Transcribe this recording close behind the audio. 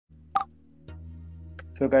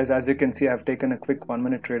So guys, as you can see, I've taken a quick 1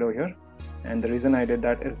 minute trade over here, and the reason I did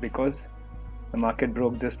that is because the market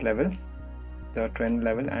broke this level, the trend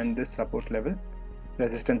level, and this support level,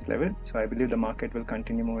 resistance level. So I believe the market will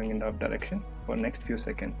continue moving in the up direction for next few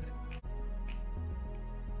seconds.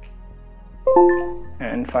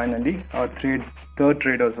 And finally, our third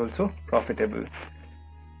trade was also profitable.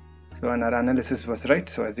 So and our analysis was right.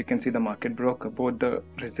 So as you can see, the market broke both the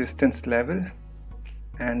resistance level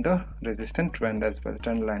and the resistant trend as well,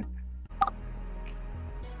 trend line.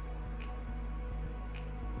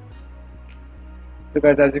 So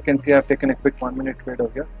guys, as you can see, I've taken a quick 1 minute trade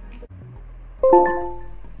over here,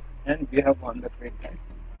 and we have won the trade, guys.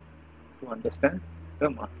 To understand,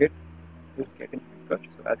 the market is getting weaker.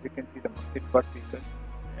 So as you can see, the market got weaker,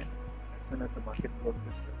 and as soon as the market broke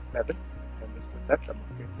this level, I understood that the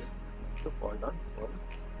market is going to fall down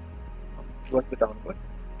towards the downward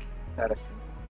direction.